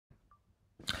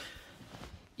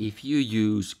If you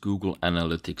use Google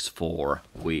Analytics 4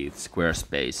 with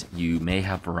Squarespace, you may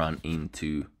have run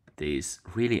into this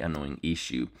really annoying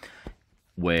issue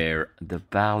where the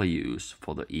values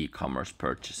for the e-commerce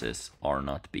purchases are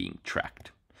not being tracked.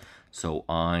 So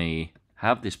I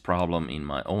have this problem in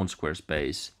my own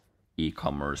Squarespace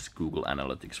e-commerce Google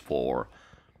Analytics 4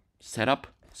 setup.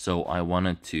 So I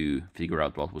wanted to figure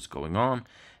out what was going on,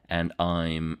 and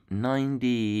I'm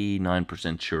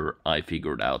 99% sure I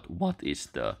figured out what is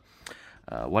the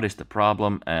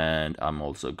problem, and I'm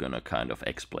also gonna kind of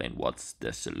explain what's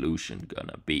the solution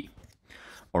gonna be.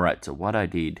 All right, so what I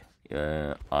did,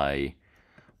 I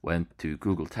went to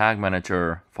Google Tag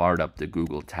Manager, fired up the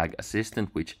Google Tag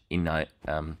Assistant, which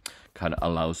kind of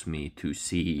allows me to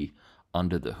see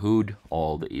under the hood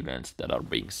all the events that are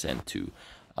being sent to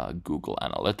Google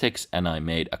Analytics, and I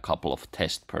made a couple of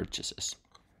test purchases.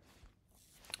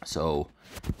 So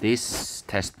this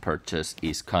test purchase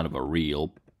is kind of a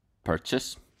real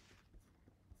purchase,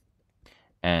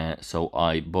 and so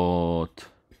I bought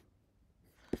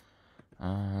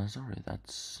sorry,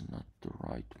 that's not the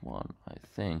right one, I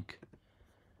think.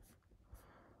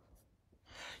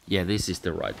 Yeah, this is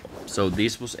the right one. So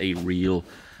this was a real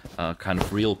kind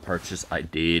of real purchase I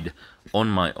did on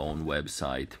my own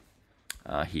website.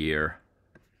 Here,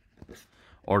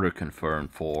 order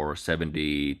confirmed for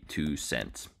 72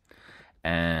 cents.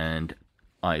 And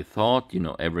I thought,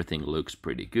 everything looks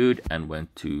pretty good, and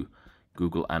went to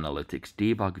Google Analytics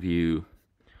debug view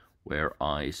where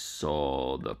I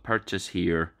saw the purchase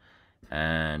here,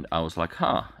 and I was like,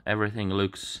 everything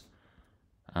looks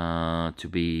to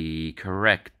be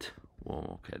correct.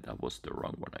 Well, okay, that was the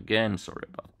wrong one again. Sorry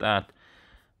about that.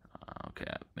 Okay,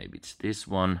 maybe it's this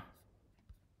one.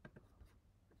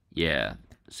 Yeah,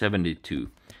 72.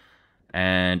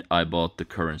 And I bought the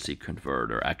currency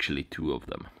converter, actually 2 of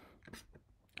them.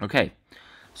 Okay,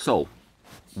 so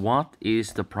what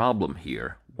is the problem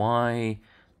here? Why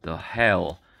the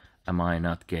hell am I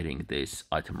not getting this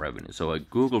item revenue? So I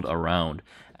Googled around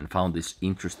and found this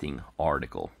interesting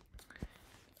article.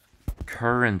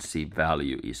 Currency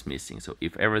value is missing. So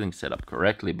if everything's set up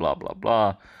correctly, blah, blah,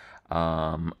 blah.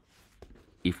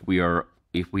 If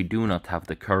we do not have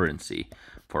the currency,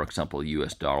 for example,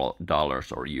 US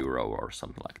dollars or euro or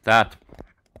something like that,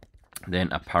 then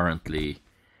apparently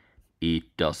it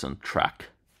doesn't track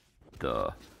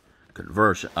the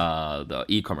conversion, the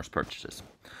e-commerce purchases.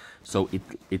 So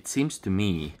it seems to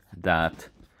me that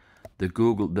the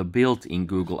built-in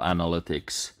Google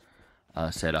Analytics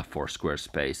setup for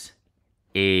Squarespace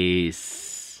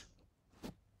is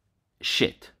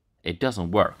shit. It doesn't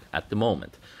work at the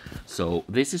moment. So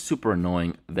this is super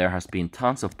annoying. There has been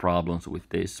tons of problems with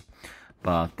this,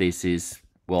 but this is,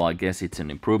 well, I guess it's an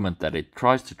improvement that it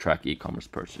tries to track e-commerce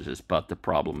purchases, but the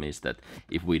problem is that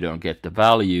if we don't get the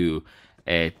value,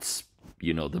 it's,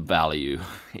 the value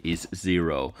is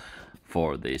 0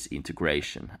 for this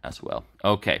integration as well.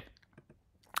 Okay,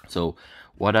 so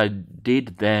what I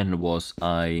did then was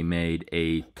I made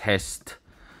a test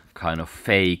kind of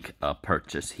fake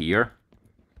purchase here.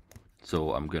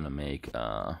 So I'm gonna make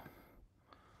a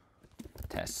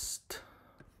test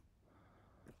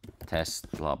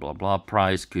blah blah blah.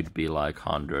 Price could be like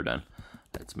 100, and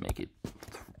let's make it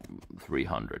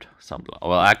 300 something.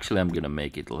 Well, actually I'm gonna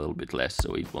make it a little bit less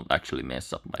so it won't actually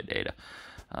mess up my data.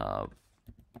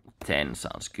 10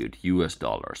 sounds good. US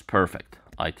dollars, perfect.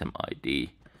 Item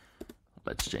ID,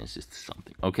 let's change this to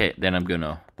something. Okay, then I'm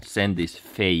gonna send this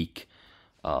fake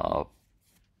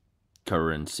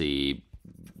currency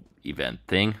event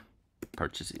thing,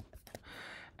 purchase it,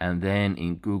 and then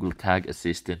in Google Tag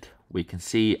Assistant we can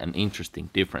see an interesting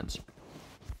difference.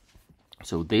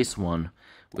 So this one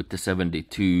with the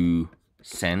 72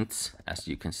 cents, as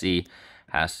you can see,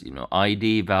 has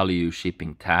ID, value,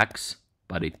 shipping, tax,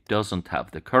 but it doesn't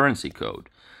have the currency code,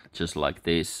 just like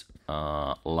this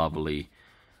lovely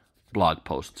blog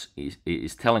post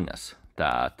is telling us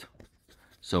that.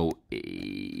 So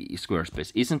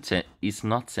Squarespace is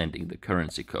not sending the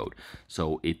currency code,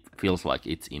 so it feels like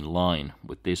it's in line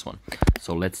with this one.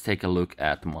 So let's take a look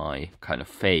at my kind of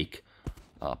fake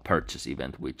purchase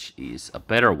event, which is a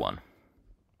better one.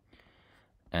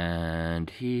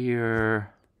 And here,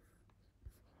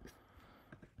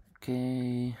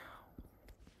 okay.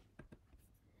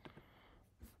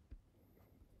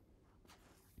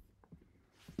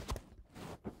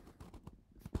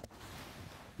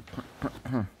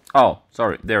 Oh,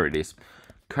 sorry, there it is.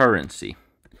 Currency,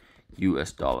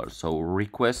 US dollars. So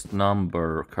request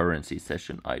number, currency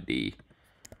session ID.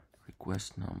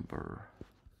 Request number.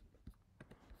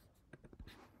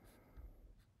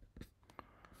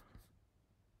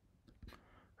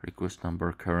 Request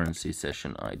number, currency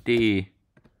session ID.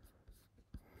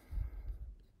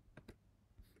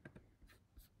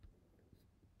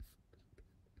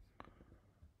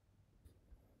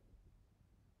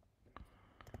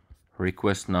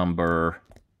 request number,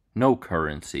 no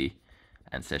currency,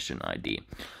 and session ID.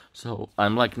 So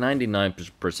I'm like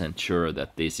 99% sure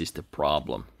that this is the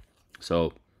problem.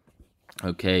 So,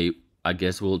 okay, I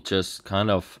guess we'll just kind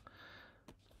of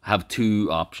have two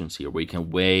options here. We can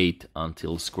wait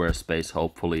until Squarespace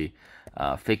hopefully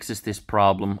fixes this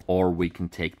problem, or we can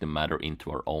take the matter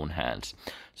into our own hands.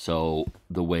 So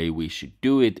the way we should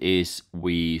do it is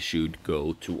we should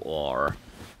go to our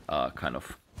kind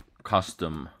of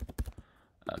custom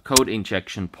code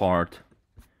injection part.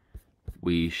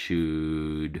 We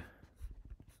should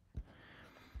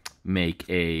make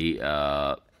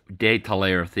a data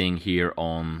layer thing here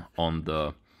on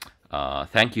the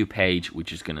thank you page,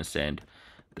 which is going to send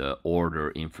the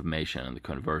order information and the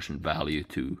conversion value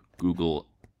to Google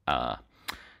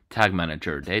Tag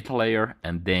Manager data layer,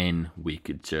 and then we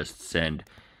could just send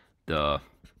the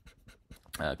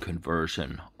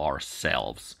conversion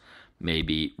ourselves.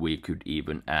 Maybe we could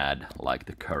even add like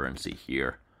the currency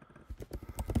here.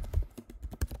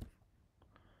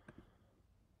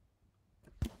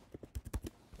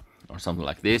 Or something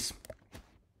like this.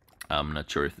 I'm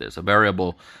not sure if there's a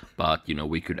variable, but you know,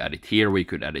 we could add it here. We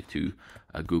could add it to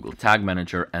Google Tag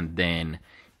Manager, and then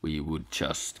we would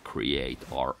just create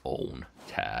our own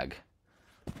tag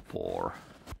for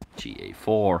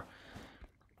GA4,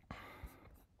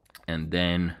 and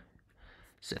then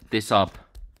set this up.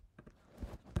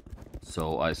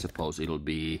 So I suppose it'll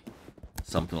be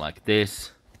something like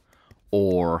this,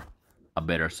 or a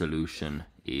better solution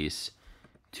is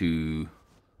to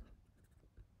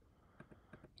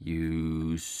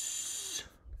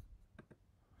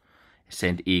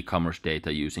send e-commerce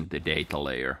data using the data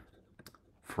layer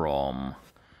from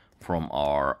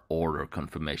our order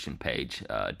confirmation page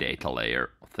data layer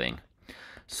thing.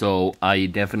 So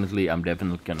I'm definitely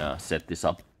gonna set this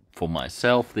up for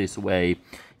myself this way.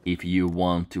 If you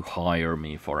want to hire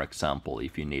me, for example,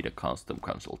 if you need a custom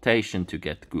consultation to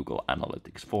get Google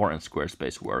Analytics 4 and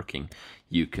Squarespace working,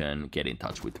 you can get in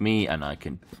touch with me and I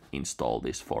can install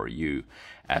this for you,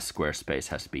 as Squarespace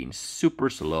has been super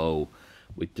slow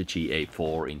with the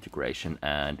GA4 integration,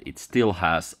 and it still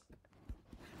has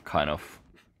kind of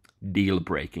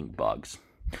deal-breaking bugs.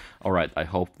 All right, I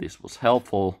hope this was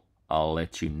helpful. I'll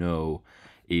let you know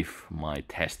if my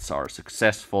tests are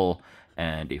successful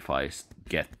and if I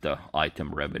get the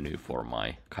item revenue for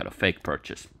my kind of fake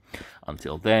purchase.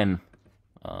 Until then,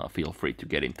 feel free to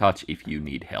get in touch if you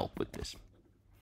need help with this.